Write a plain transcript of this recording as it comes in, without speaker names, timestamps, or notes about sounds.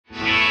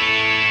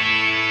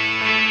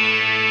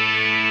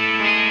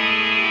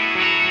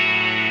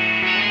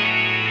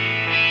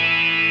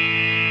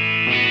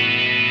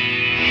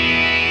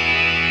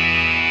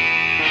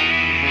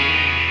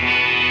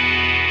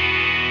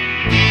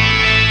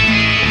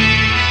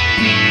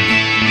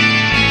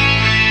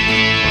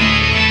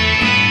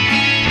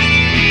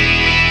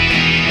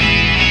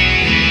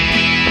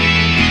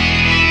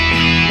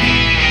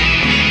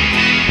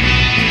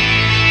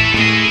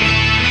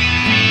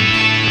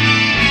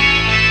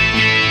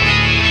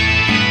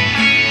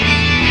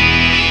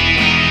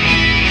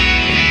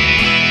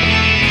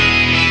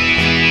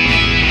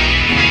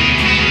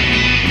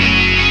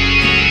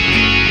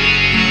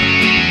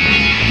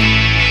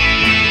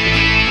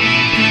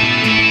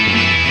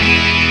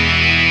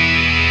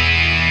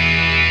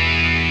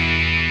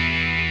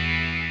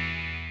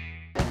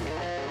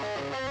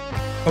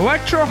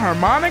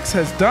Electro-Harmonix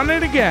has done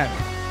it again.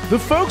 The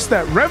folks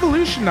that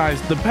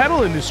revolutionized the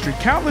pedal industry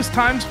countless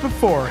times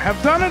before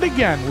have done it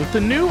again with the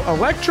new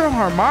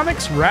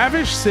Electro-Harmonix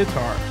Ravish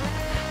Sitar.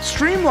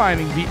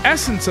 Streamlining the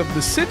essence of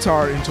the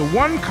sitar into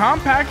one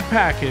compact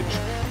package,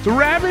 the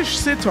Ravish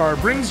Sitar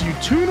brings you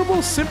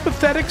tunable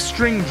sympathetic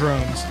string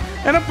drones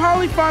and a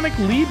polyphonic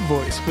lead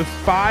voice with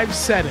 5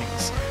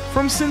 settings,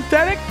 from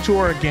synthetic to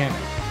organic.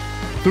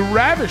 The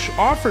Ravish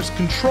offers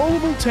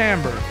controllable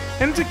timbre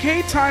and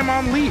decay time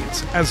on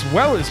leads, as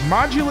well as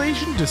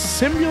modulation to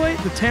simulate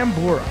the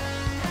tambura.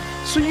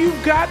 So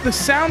you've got the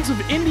sounds of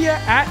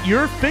India at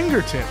your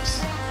fingertips.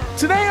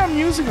 Today I'm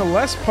using a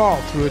Les Paul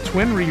through a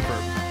twin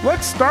reverb.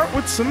 Let's start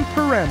with some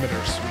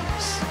parameter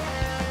sweeps.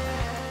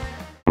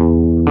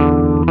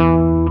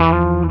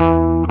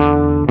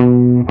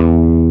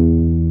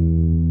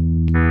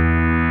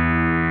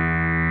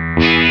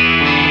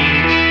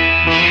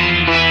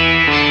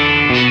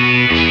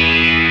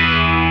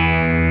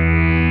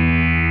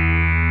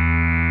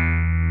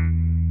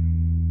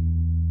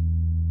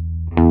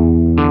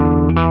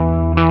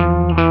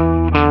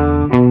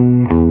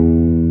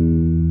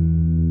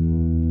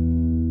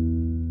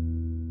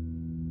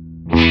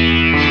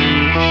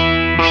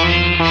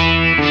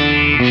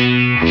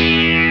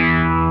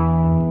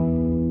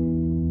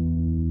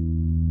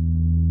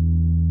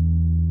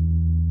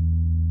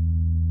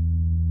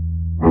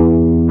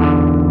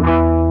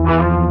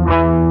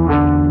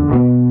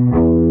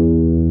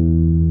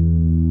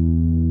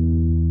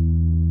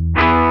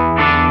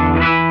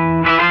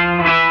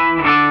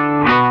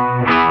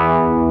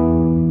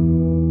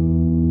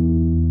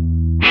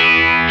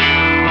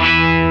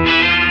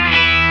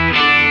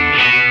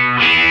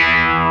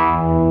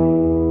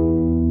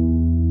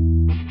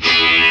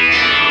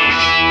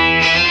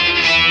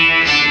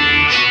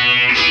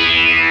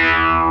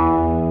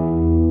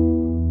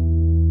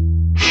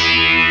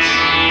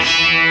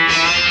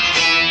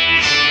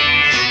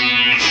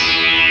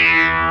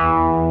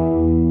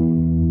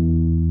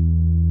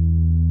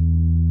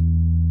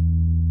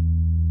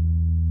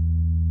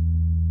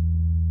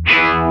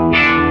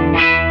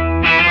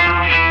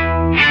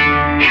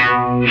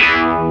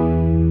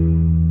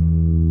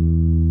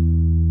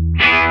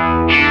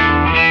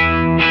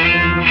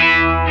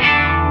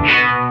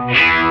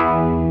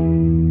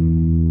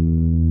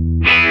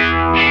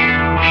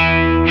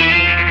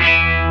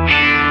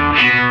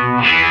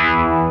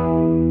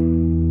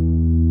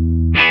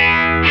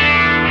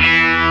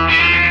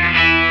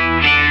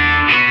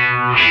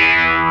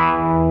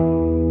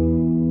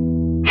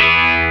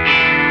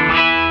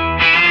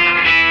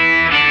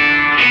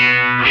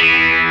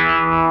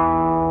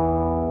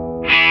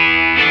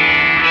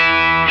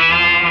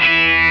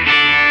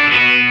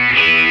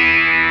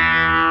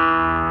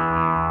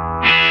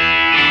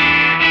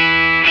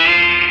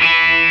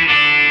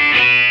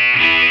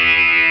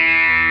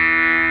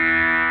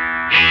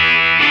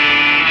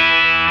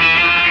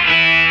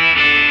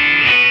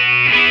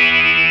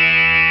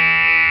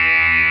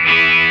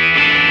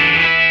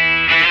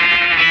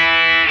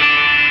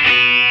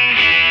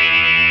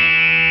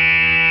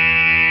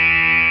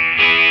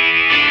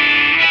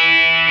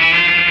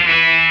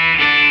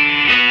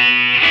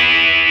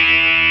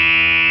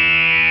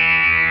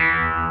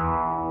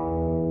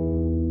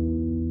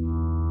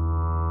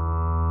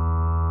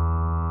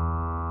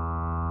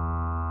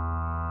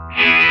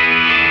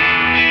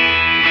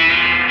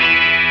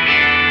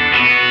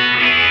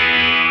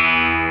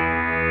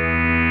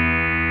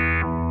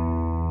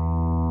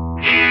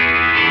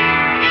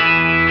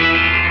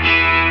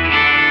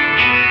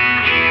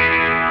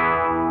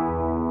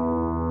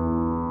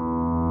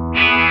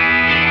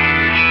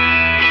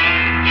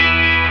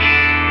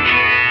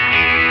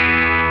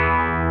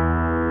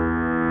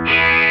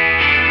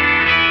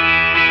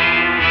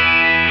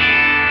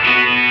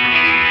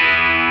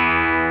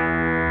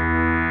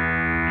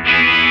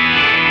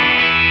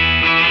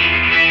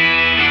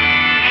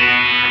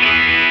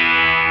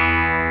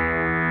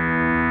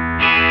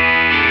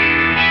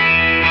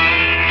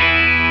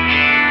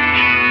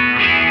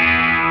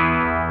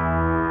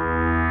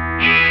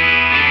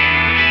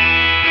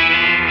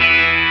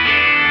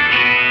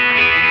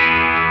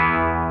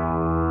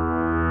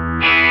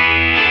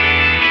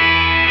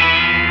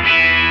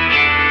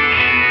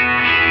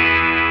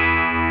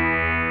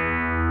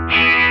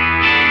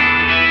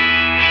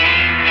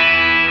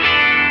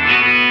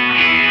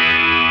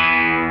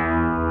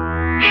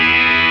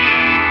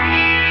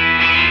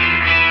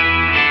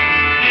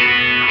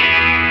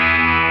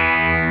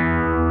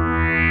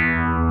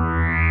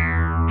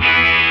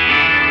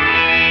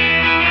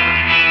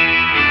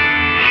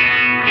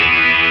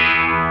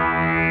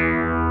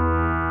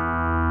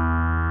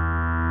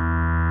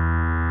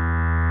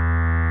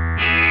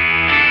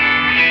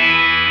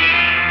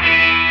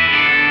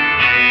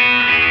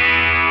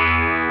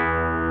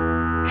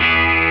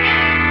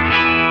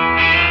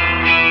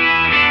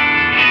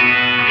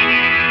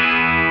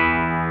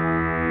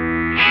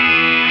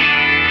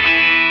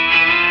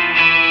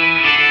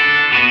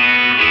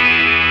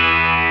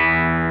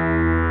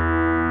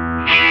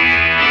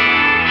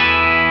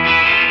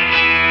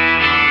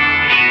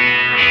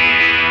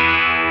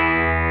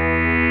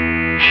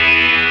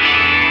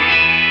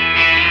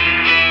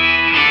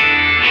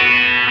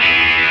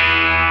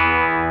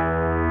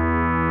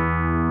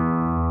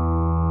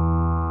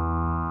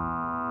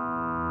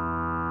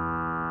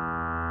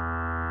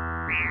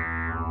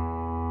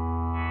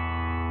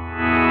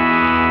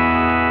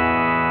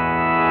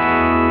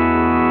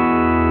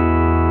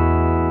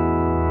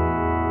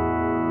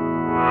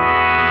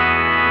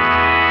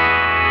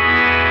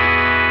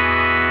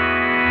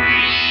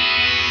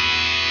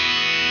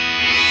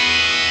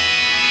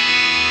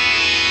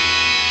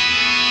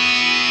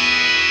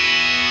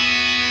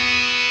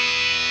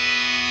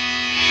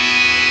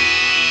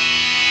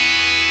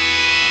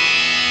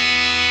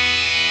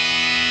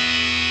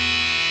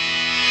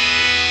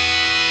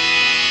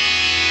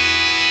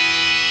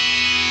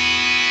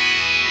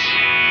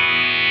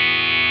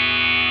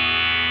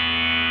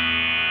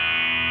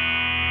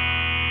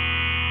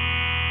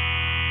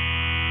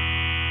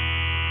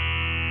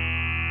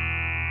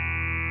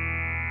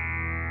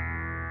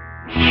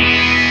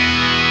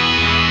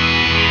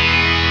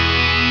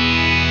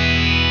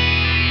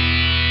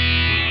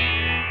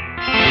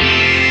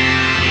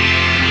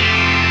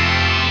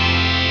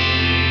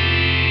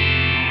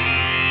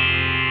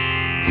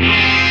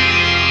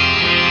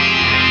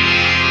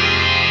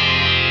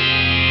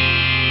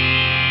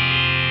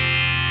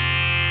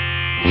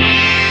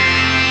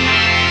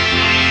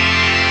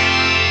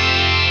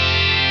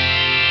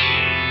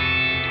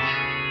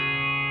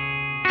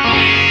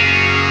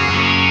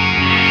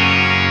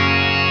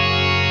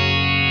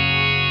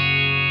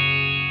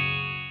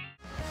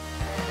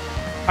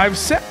 I've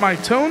set my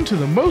tone to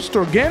the most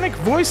organic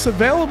voice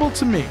available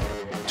to me,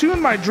 tuned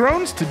my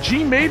drones to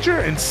G major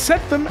and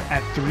set them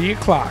at 3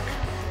 o'clock.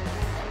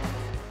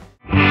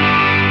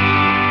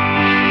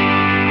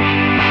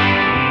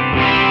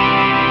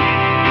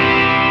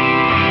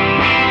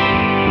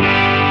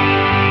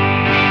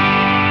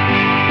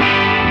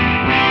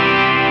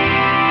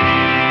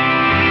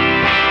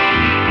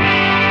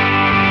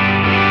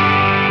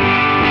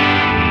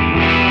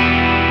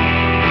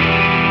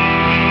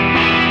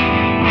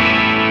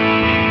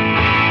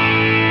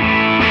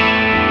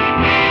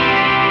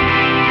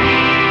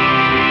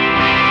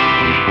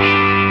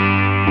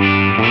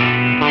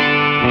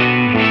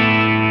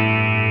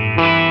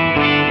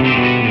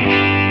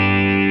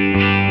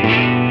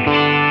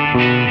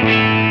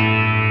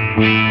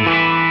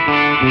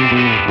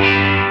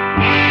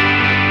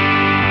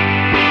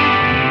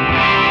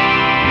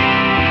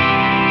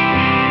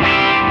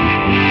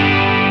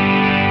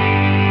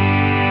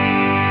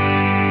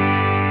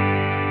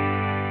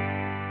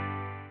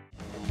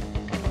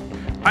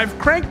 I've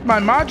cranked my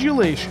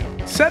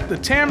modulation, set the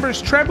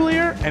timbres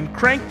treblier, and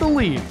cranked the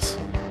leads.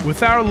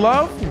 With our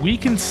love, we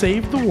can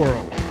save the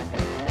world.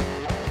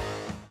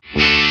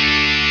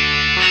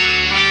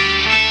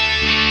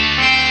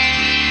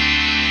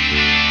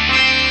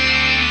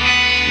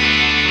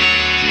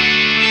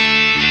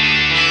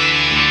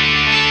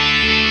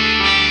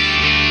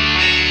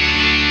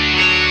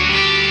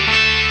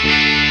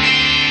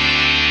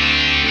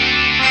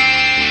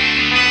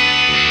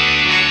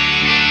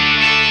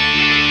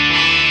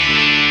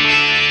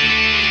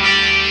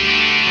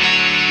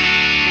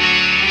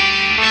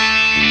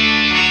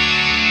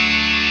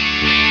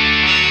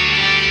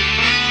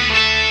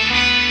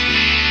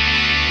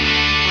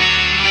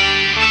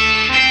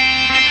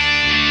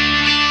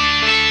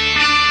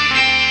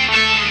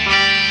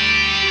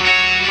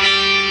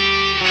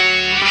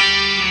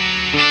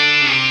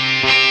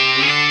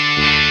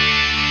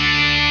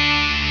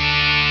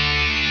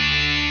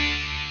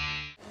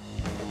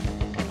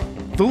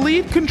 The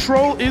lead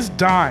control is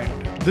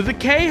dimed. The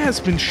decay has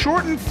been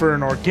shortened for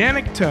an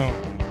organic tone.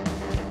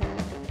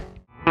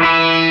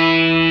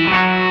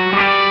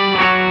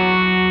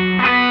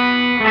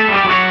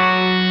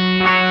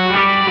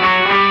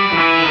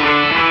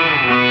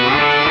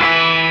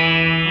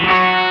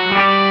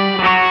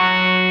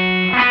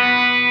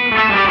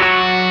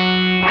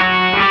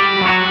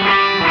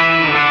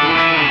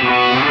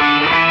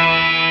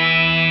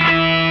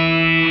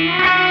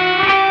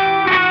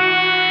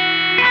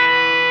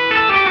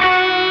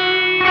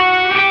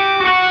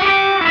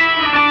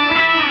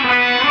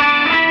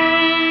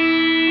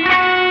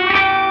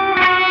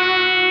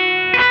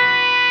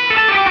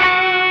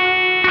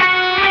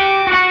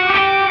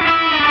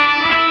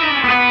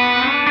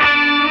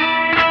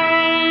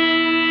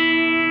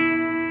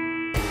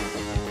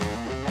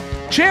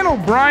 Channel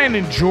Brian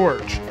and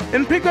George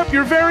and pick up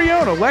your very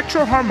own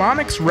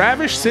Electro-Harmonix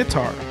Ravish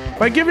Sitar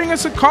by giving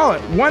us a call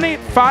at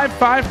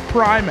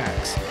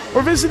 1-855-Prymaxe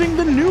or visiting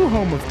the new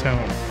home of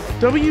tone,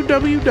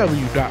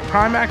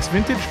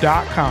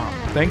 www.prymaxvintage.com.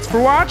 Thanks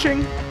for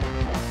watching!